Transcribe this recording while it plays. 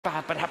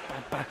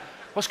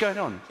What's going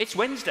on? It's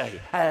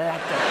Wednesday.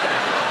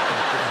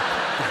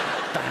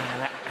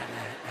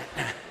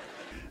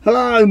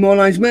 Hello, my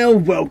name's Mel,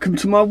 welcome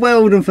to my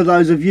world, and for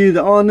those of you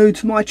that are new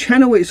to my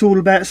channel, it's all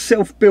about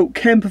self-built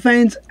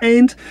campervans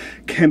and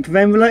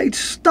campervan related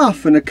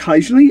stuff, and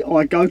occasionally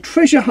I go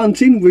treasure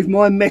hunting with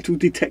my metal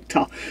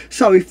detector.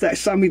 So if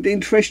that's something that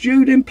interests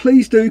you, then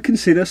please do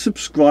consider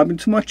subscribing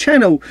to my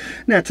channel.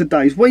 Now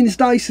today's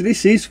Wednesday, so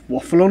this is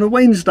Waffle on a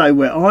Wednesday,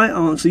 where I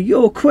answer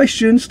your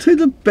questions to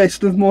the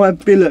best of my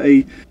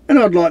ability. And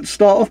I'd like to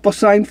start off by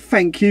saying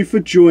thank you for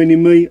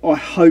joining me. I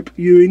hope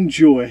you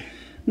enjoy.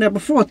 Now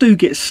before I do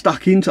get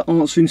stuck into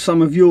answering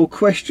some of your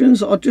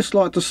questions, I'd just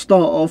like to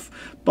start off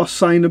by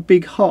saying a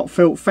big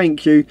heartfelt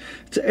thank you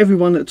to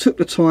everyone that took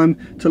the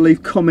time to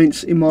leave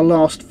comments in my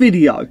last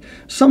video.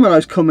 Some of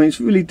those comments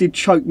really did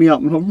choke me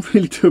up, and I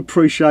really do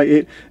appreciate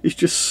it. It's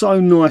just so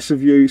nice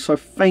of you, so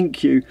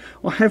thank you.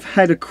 I have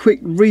had a quick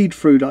read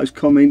through those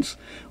comments.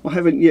 I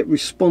haven't yet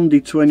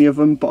responded to any of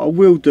them, but I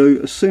will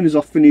do as soon as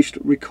I've finished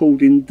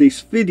recording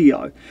this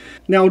video.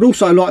 Now I'd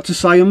also like to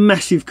say a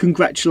massive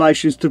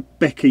congratulations to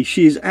Becky.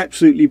 She is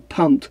absolutely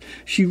pumped.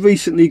 She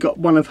recently got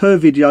one of her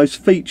videos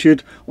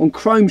featured on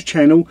Chrome's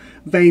channel,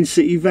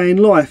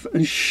 vanlife,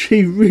 and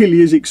she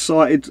really is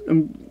excited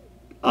and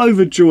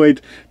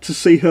overjoyed to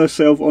see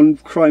herself on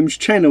Chrome's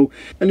channel.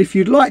 And if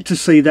you'd like to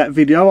see that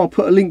video, I'll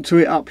put a link to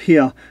it up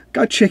here.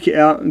 Go check it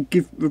out and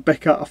give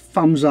Rebecca a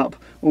thumbs up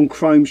on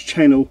Chrome's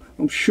channel.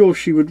 I'm sure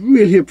she would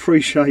really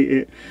appreciate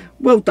it.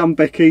 Well done,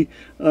 Becky.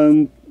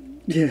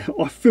 Yeah,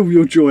 I feel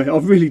your joy, I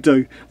really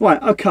do.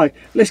 Right, okay,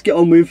 let's get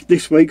on with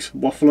this week's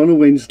Waffle on a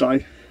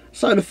Wednesday.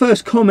 So the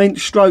first comment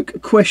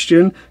stroke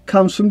question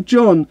comes from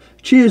John.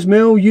 Cheers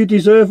Mel, you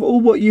deserve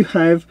all what you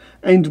have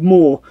and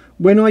more.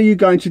 When are you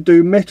going to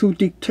do metal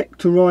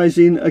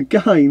detectorizing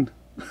again?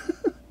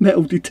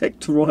 Metal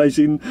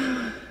detectorizing.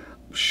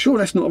 I'm sure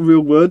that's not a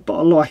real word, but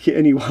I like it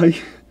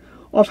anyway.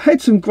 I've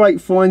had some great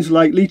finds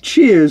lately,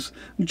 cheers.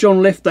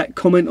 John left that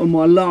comment on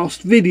my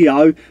last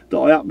video that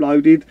I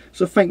uploaded,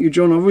 so thank you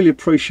John, I really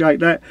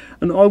appreciate that.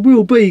 And I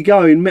will be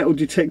going metal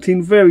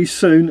detecting very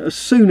soon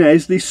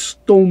as this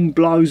storm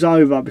blows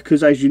over,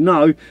 because as you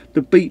know,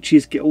 the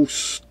beaches get all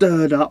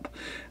stirred up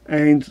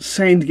and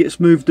sand gets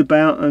moved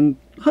about, and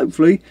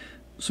hopefully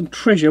some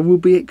treasure will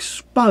be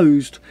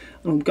exposed.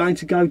 And I'm going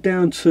to go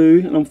down to,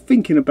 and I'm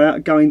thinking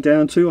about going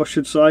down to, I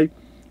should say,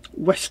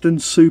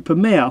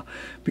 Weston-super-Mare,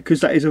 because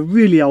that is a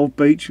really old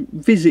beach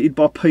visited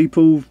by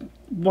people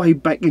way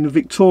back in the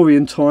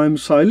Victorian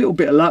times. So a little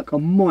bit of luck, I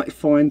might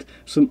find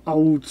some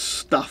old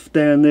stuff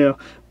down there.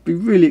 Be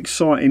really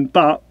exciting,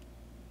 but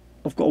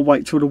I've got to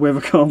wait till the weather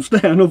calms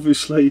down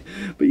obviously.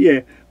 But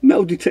yeah,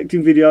 metal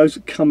detecting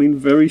videos coming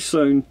very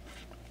soon.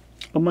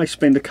 I may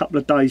spend a couple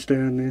of days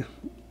down there.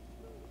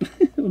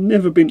 I've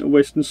never been to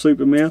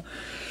Weston-super-Mare,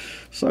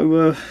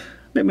 so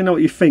let me know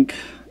what you think.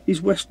 Is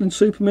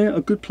Weston-super-Mare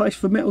a good place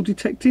for metal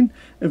detecting?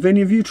 Have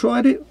any of you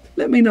tried it?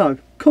 Let me know.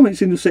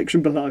 Comments in the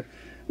section below.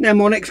 Now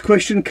my next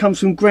question comes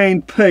from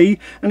Grand P,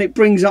 and it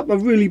brings up a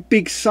really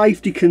big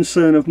safety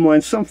concern of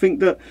mine, something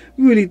that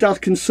really does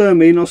concern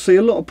me and I see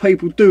a lot of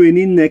people doing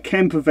in their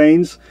camper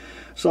vans.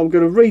 So I'm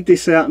going to read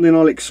this out and then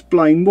I'll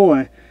explain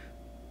why.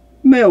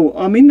 Mel,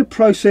 I'm in the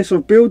process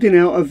of building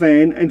out a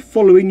van and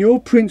following your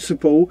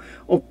principle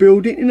of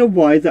building in a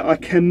way that I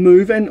can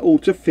move and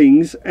alter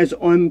things as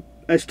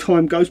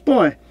time goes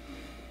by.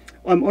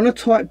 I'm on a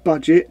tight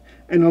budget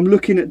and I'm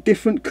looking at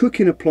different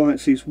cooking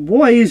appliances.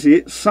 Why is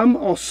it some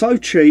are so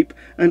cheap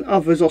and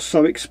others are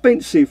so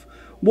expensive?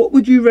 What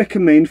would you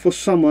recommend for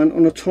someone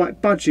on a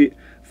tight budget?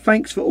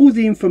 Thanks for all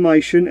the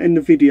information and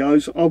the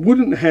videos. I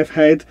wouldn't have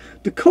had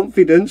the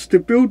confidence to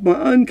build my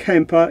own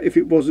camper if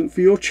it wasn't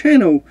for your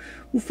channel.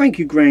 Well, thank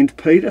you Grand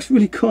P, that's a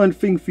really kind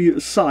thing for you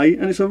to say,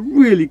 and it's a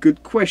really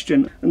good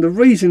question. And the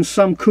reason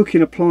some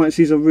cooking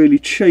appliances are really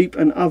cheap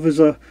and others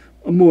are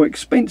more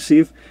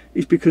expensive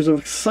is because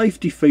of a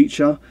safety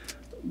feature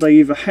they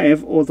either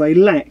have or they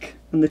lack,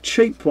 and the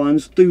cheap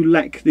ones do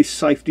lack this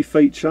safety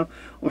feature.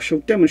 I shall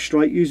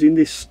demonstrate using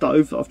this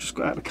stove that I've just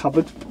got out of the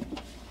cupboard.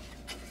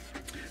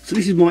 So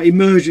this is my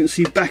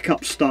emergency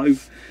backup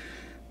stove.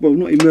 Well,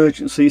 not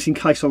emergency, it's in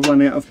case I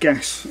run out of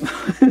gas.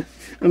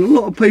 And a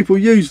lot of people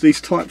use these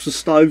types of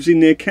stoves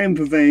in their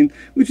camper van,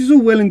 which is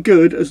all well and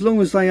good as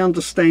long as they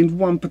understand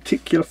one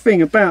particular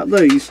thing about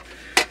these.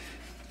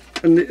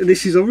 And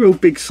this is a real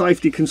big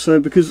safety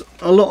concern because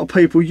a lot of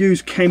people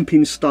use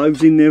camping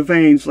stoves in their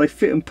vans. They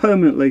fit them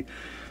permanently.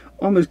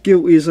 I'm as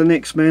guilty as the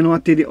next man. I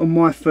did it on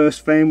my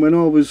first van when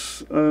I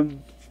was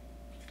on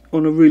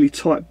a really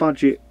tight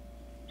budget.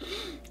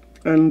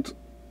 And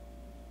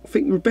I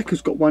think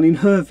Rebecca's got one in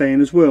her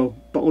van as well.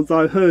 But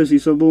although hers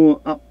is a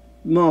more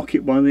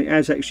upmarket one, it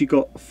has actually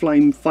got a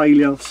flame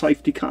failure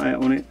safety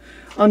cutout on it.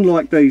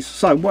 Unlike these.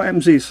 So what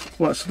happens is,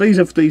 right, so these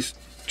have these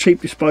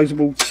cheap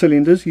disposable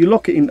cylinders. You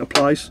lock it into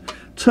place,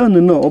 turn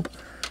the knob,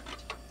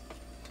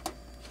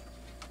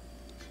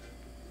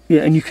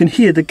 yeah, and you can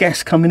hear the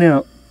gas coming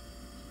out,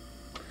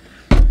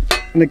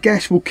 and the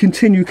gas will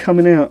continue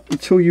coming out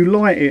until you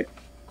light it.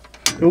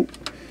 Oh,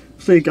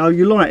 so there you go,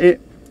 you light it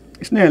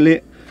It's now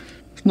lit,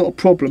 it's not a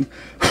problem.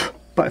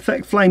 But if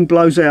that flame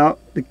blows out,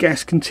 the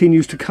gas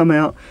continues to come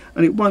out,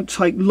 and it won't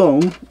take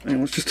long,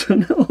 and let's just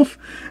turn it off,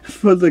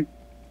 for the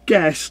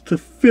gas to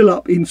fill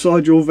up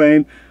inside your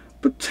van,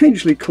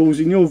 potentially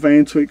causing your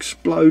van to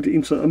explode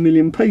into a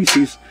million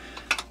pieces.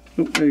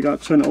 Oh, there you go,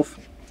 turn it off.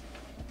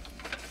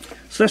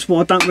 So that's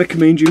why I don't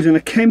recommend using a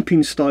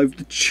camping stove,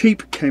 the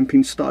cheap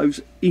camping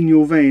stoves, in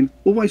your van.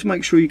 Always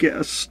make sure you get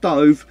a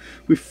stove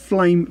with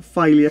flame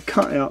failure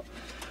cutout.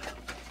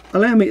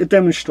 Allow me to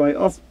demonstrate.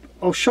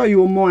 I'll show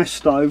you on my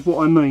stove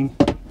what I mean.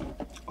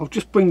 I'll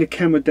just bring the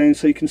camera down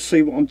so you can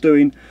see what I'm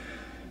doing.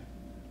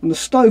 And the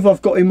stove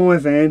I've got in my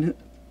van,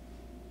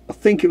 I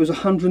think it was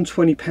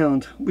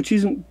 £120, which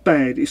isn't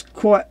bad. It's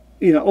quite,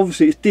 you know,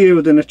 obviously it's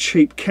dearer than a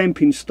cheap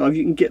camping stove.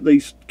 You can get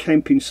these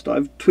camping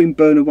stoves, twin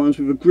burner ones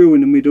with a grill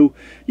in the middle.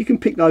 You can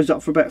pick those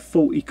up for about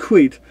 40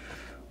 quid.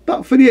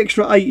 But for the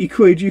extra 80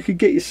 quid, you could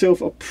get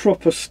yourself a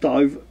proper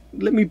stove.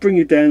 Let me bring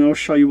you down and I'll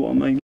show you what I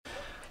mean.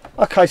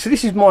 Okay, so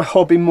this is my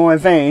hob in my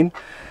van.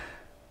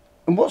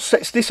 And what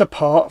sets this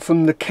apart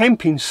from the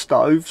camping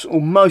stoves, or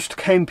most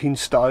camping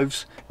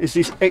stoves, is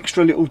this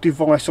extra little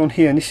device on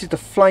here, and this is the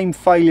flame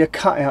failure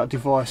cutout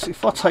device.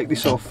 If I take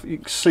this off, you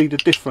can see the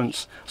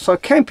difference. So a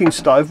camping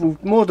stove will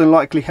more than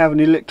likely have an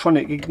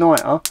electronic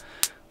igniter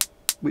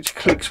which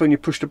clicks when you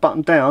push the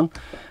button down,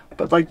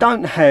 but they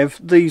don't have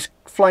these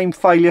flame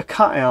failure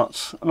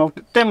cutouts, and I'll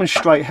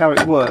demonstrate how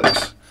it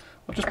works.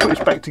 I'll just put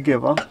this back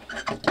together.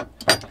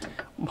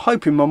 I'm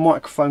hoping my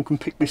microphone can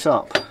pick this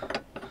up.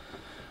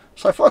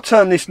 So if I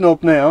turn this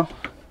knob now,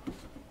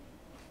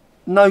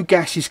 no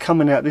gas is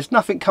coming out. There's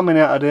nothing coming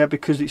out of there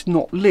because it's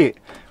not lit.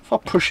 If I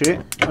push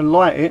it and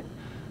light it,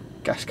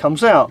 gas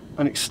comes out,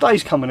 and it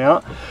stays coming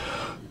out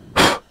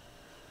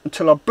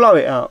until I blow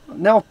it out.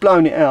 Now I've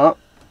blown it out,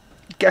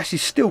 gas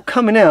is still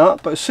coming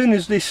out, but as soon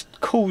as this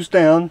cools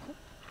down,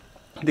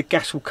 the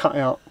gas will cut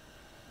out.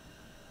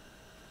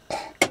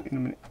 In a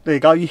minute. There you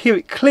go, you hear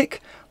it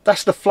click.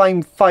 That's the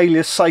flame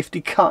failure safety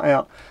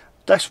cutout.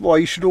 That's why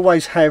you should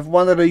always have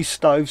one of these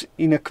stoves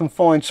in a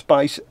confined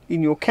space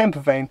in your camper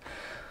van.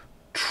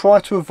 Try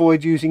to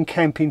avoid using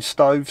camping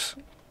stoves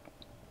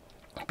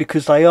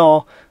because they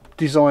are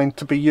designed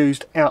to be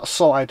used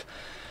outside.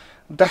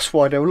 That's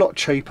why they're a lot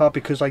cheaper,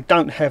 because they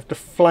don't have the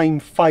flame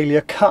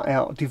failure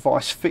cutout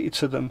device fitted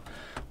to them.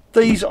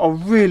 These are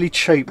really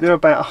cheap. They're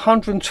about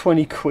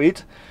 120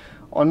 quid.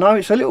 I know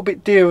it's a little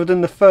bit dearer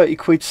than the 30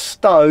 quid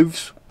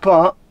stoves,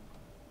 but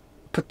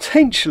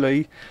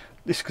potentially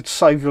this could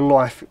save your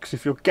life, because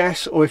if your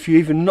gas, or if you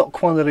even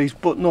knock one of these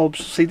butt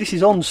knobs, see, this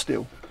is on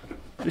still,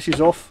 this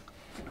is off,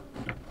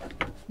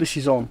 this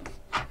is on,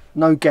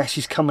 no gas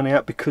is coming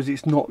out because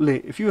it's not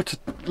lit. If you were to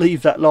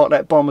leave that like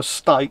that by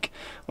mistake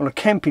on a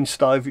camping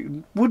stove, it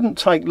wouldn't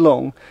take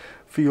long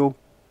for your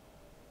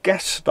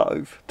gas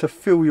stove to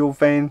fill your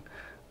van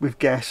with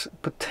gas,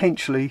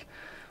 potentially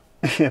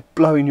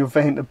blowing your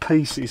van to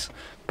pieces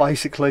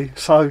basically.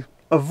 So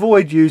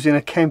avoid using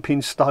a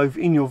camping stove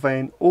in your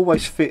van.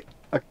 Always fit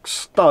a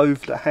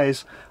stove that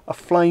has a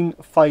flame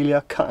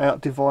failure cutout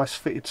device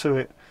fitted to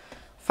it.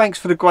 Thanks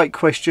for the great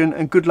question,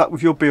 and good luck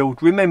with your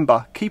build.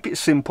 Remember, keep it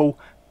simple,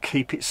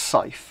 keep it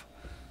safe.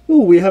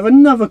 Oh, we have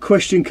another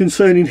question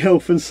concerning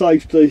health and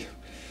safety.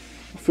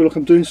 I feel like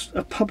I'm doing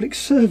a public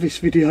service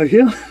video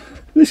here.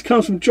 This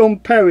comes from John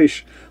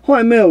Parrish.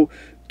 Hi Mel,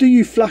 do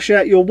you flush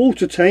out your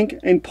water tank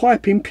and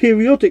piping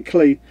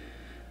periodically?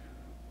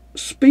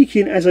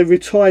 Speaking as a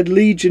retired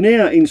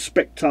Legionnaire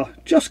inspector,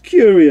 just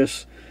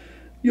curious.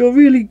 You're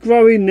really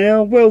growing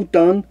now, well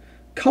done.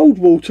 Cold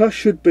water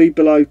should be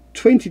below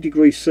 20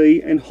 degrees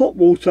C and hot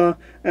water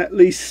at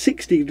least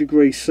 60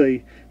 degrees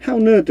C. How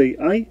nerdy,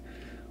 eh?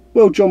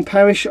 Well, John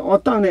Parrish, I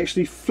don't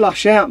actually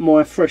flush out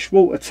my fresh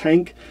water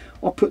tank.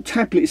 I put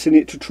tablets in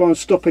it to try and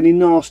stop any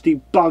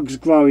nasty bugs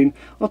growing.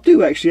 I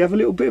do actually have a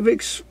little bit of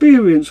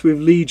experience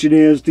with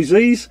Legionnaire's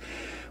disease.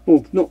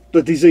 Well, not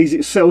the disease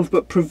itself,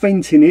 but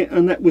preventing it,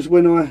 and that was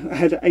when I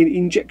had an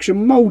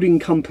injection moulding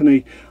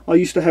company. I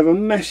used to have a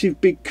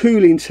massive big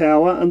cooling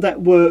tower, and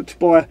that worked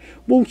by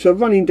water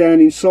running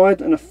down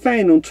inside and a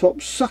fan on top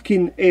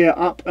sucking air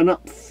up and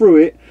up through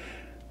it,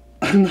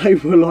 and they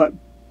were like,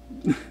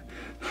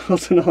 I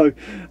don't know,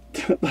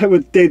 they were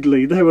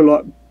deadly. They were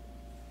like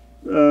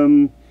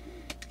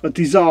a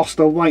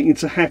disaster waiting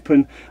to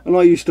happen, and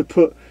I used to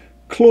put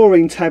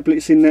chlorine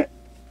tablets in that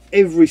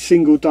every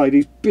single day,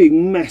 these big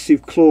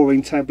massive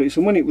chlorine tablets,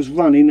 and when it was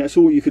running, that's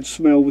all you could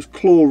smell was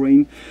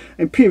chlorine.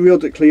 And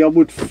periodically I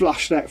would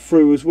flush that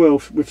through as well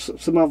with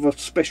some other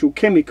special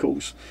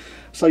chemicals.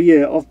 So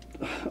yeah,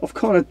 I've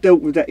kind of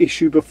dealt with that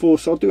issue before,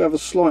 so I do have a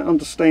slight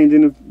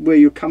understanding of where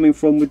you're coming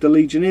from with the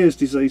Legionnaire's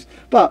disease.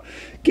 But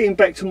getting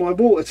back to my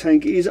water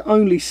tank, it is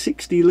only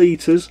 60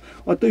 litres.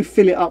 I do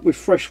fill it up with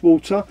fresh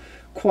water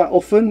quite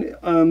often.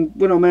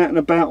 When I'm out and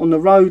about on the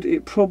road,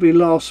 it probably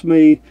lasts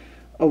me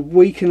a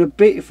week and a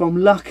bit if I'm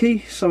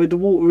lucky, so the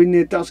water in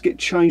there does get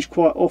changed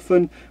quite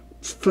often.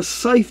 For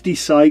safety's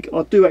sake,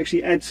 I do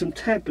actually add some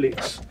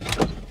tablets,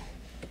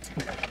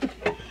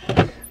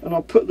 and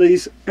I'll put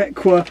these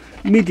Aqua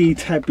MIDI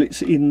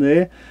tablets in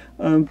there.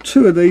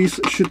 Two of these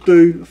should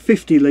do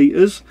 50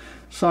 litres,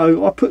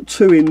 so I put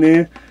 2 in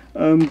there.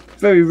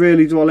 Very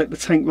rarely do I let the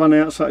tank run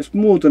out, so it's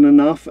more than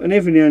enough, and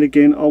every now and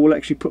again I will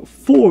actually put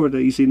 4 of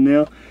these in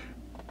now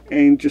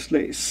and just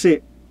let it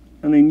sit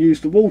and then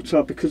use the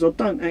water, because I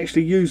don't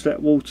actually use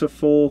that water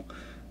for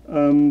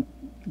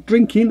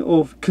drinking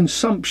or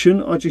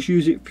consumption. I just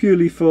use it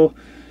purely for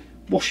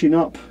washing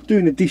up,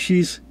 doing the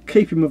dishes,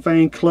 keeping my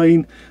van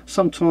clean,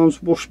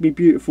 sometimes wash my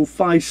beautiful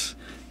face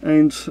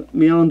and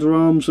my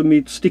underarms and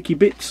my sticky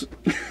bits.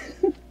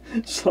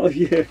 So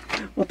yeah,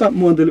 I don't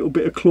mind a little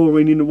bit of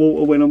chlorine in the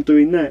water when I'm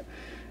doing that.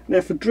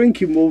 Now for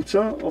drinking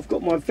water, I've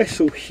got my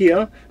vessel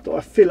here that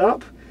I fill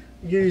up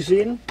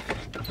using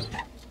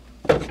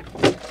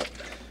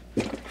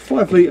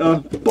 5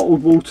 litre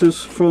bottled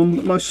waters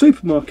from most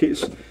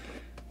supermarkets.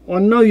 I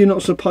know you're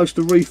not supposed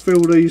to refill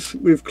these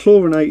with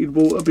chlorinated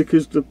water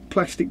because the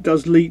plastic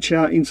does leach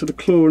out into the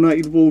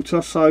chlorinated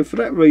water, so for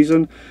that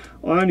reason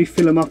I only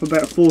fill them up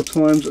about 4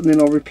 times and then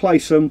I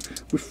replace them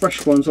with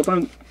fresh ones. I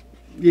don't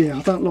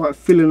like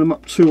filling them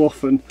up too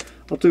often.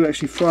 I do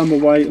actually throw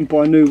them away and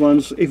buy new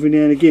ones every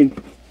now and again.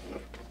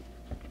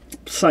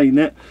 Saying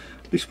that,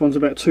 this one's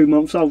about 2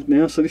 months old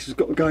now, so this has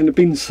got to go in the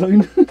bin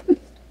soon.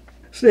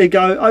 So there you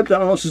go, I hope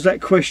that answers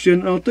that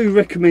question. I do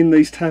recommend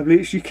these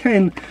tablets. You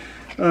can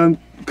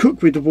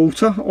cook with the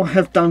water. I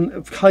have done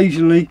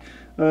occasionally,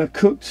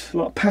 cooked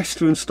like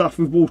pasta and stuff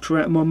with water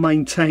out of my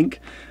main tank,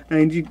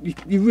 and you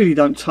really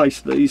don't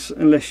taste these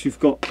unless you've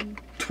got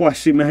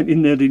twice the amount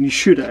in there than you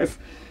should have.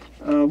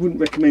 I wouldn't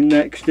recommend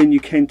that because then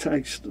you can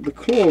taste the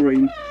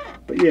chlorine.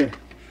 But yeah,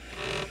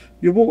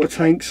 your water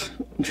tanks,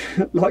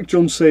 like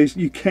John says,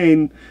 you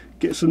can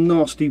get some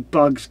nasty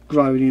bugs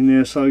growing in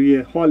there, so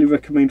yeah, highly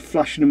recommend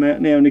flushing them out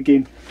now and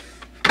again.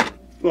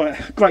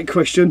 Right, great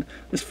question.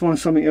 Let's find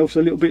something else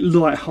a little bit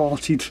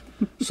light-hearted.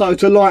 So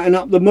to lighten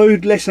up the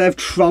mood, let's have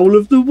Troll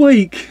of the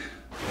Week.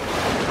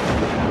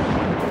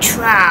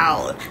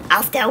 Troll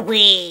of the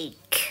Week.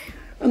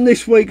 And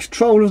this week's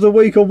Troll of the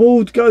Week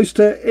award goes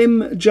to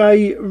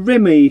MJ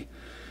Remy.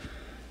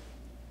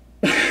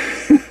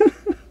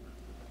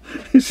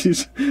 This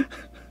is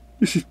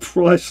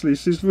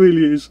priceless. This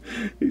really is.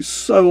 It's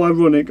so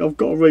ironic. I've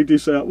got to read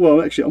this out. Well,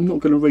 actually, I'm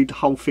not going to read the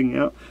whole thing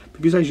out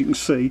because, as you can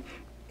see,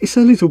 it's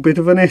a little bit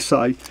of an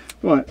essay,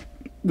 right?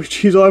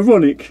 Which is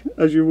ironic,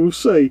 as you will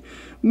see.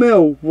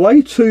 Mel,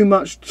 way too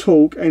much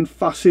talk and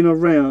fussing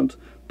around.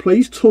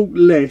 Please talk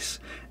less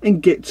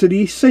and get to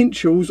the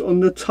essentials on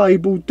the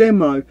table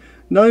demo.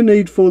 No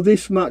need for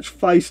this much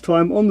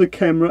FaceTime on the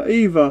camera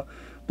either.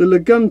 The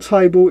Lagun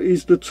table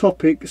is the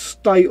topic.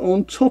 Stay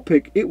on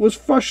topic. It was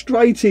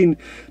frustrating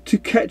to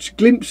catch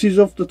glimpses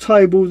of the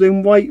table,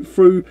 then wait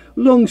through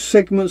long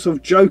segments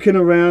of joking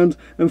around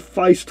and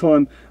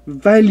FaceTime.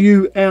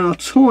 Value our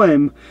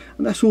time.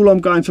 And that's all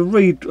I'm going to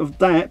read of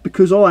that,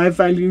 because I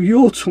value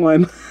your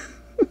time.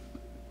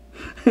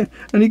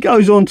 And he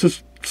goes on to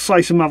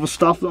say some other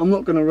stuff that I'm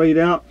not going to read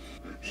out.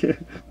 Yeah,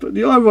 but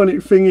the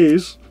ironic thing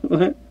is,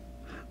 right,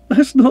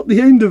 that's not the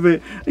end of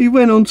it. He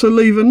went on to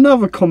leave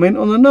another comment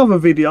on another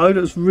video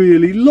that's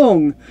really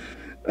long.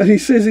 And he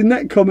says in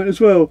that comment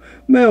as well,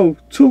 Mel,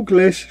 talk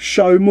less,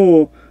 show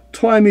more.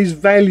 Time is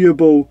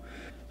valuable.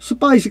 So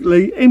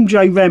basically,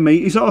 MJ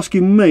Remy is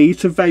asking me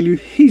to value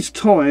his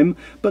time,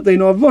 but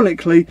then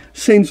ironically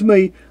sends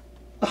me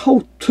a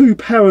whole 2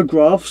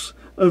 paragraphs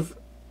of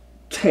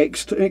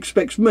text and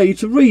expects me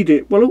to read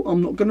it. Well,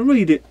 I'm not going to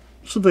read it.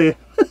 So there.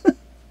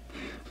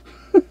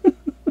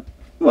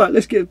 Right,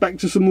 let's get back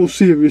to some more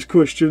serious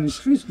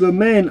questions. The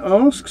man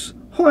asks,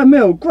 hi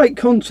Mel, great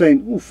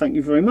content. Well, thank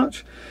you very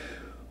much.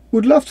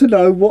 Would love to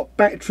know what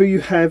battery you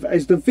have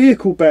as the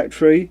vehicle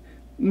battery,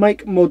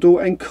 make, model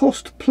and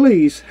cost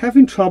please.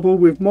 Having trouble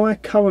with my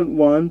current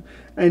one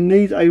and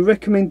need a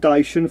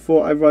recommendation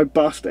for a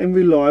robust and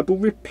reliable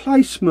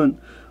replacement.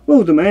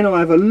 Well, the man, I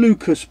have a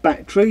Lucas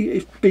battery.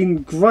 It's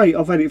been great.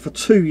 I've had it for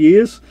 2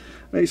 years.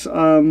 It's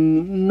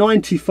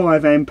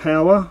 95 amp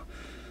hour.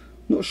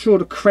 Not sure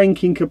the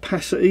cranking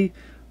capacity,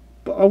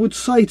 but I would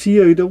say to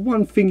you, the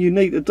one thing you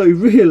need to do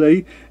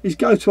really is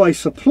go to a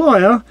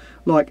supplier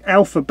like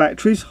Alpha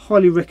Batteries.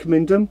 Highly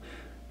recommend them.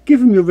 Give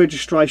them your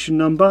registration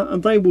number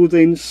and they will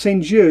then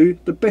send you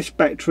the best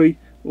battery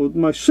or the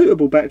most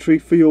suitable battery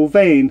for your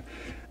van.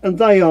 And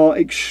they are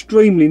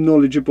extremely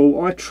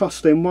knowledgeable. I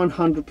trust them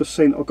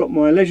 100%. I got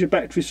my leisure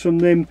batteries from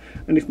them,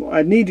 and if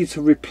I needed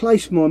to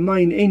replace my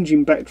main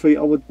engine battery,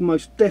 I would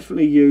most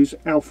definitely use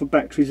Alpha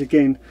Batteries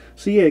again.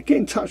 So yeah, get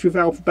in touch with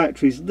Alpha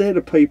Batteries. They're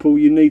the people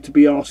you need to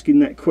be asking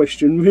that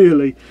question,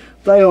 really.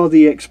 They are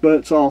the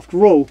experts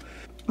after all.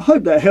 I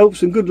hope that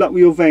helps, and good luck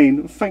with your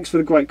van. Thanks for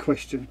the great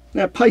question.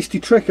 Now,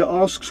 Pasty Trekker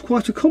asks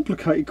quite a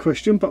complicated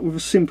question, but with a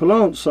simple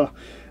answer.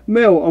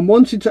 Mel, I'm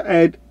wanting to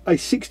add a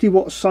 60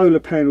 watt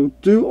solar panel.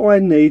 Do I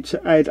need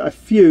to add a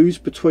fuse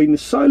between the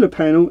solar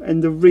panel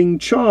and the ring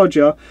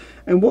charger?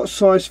 And what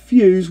size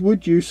fuse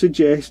would you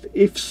suggest?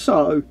 If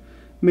so,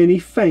 many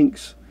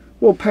thanks.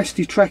 Well,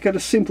 Pasty Trekker, the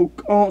simple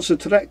answer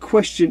to that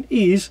question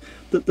is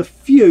that the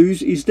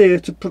fuse is there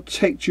to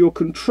protect your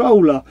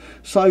controller.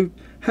 So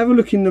have a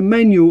look in the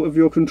manual of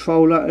your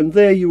controller, and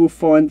there you will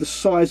find the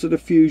size of the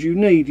fuse you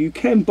need. You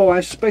can buy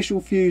special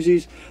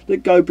fuses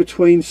that go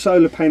between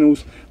solar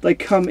panels. They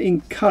come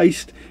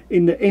encased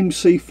in the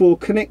MC4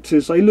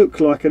 connectors. They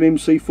look like an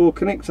MC4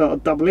 connector, a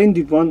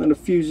double-ended one, and the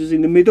fuse is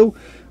in the middle.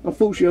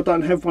 Unfortunately, I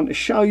don't have one to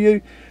show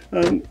you,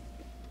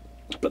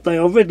 but they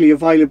are readily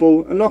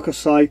available, and like I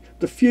say,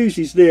 the fuse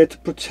is there to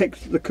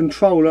protect the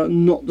controller,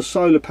 not the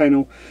solar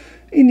panel.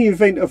 In the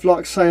event of,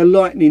 like, say, a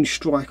lightning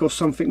strike or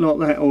something like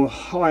that, or a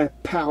high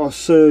power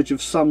surge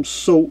of some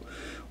sort,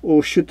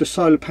 or should the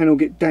solar panel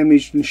get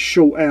damaged and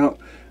short out,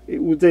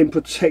 it will then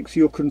protect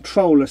your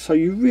controller. So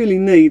you really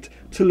need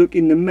to look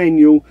in the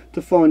manual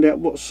to find out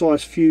what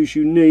size fuse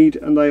you need,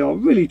 and they are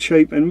really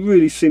cheap and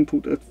really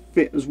simple to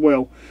fit as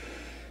well.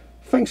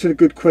 Thanks for the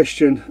good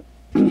question.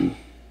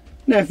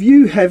 Now, if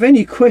you have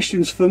any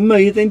questions for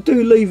me, then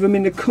do leave them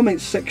in the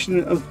comments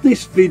section of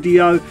this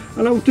video,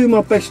 and I'll do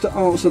my best to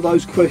answer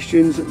those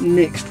questions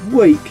next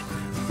week.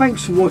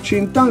 Thanks for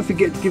watching. Don't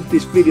forget to give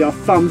this video a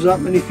thumbs up,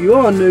 and if you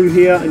are new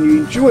here and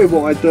you enjoy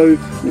what I do,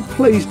 then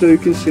please do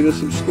consider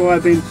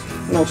subscribing,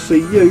 and I'll see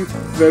you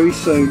very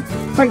soon.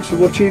 Thanks for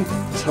watching.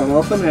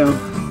 Ta-ra for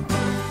now.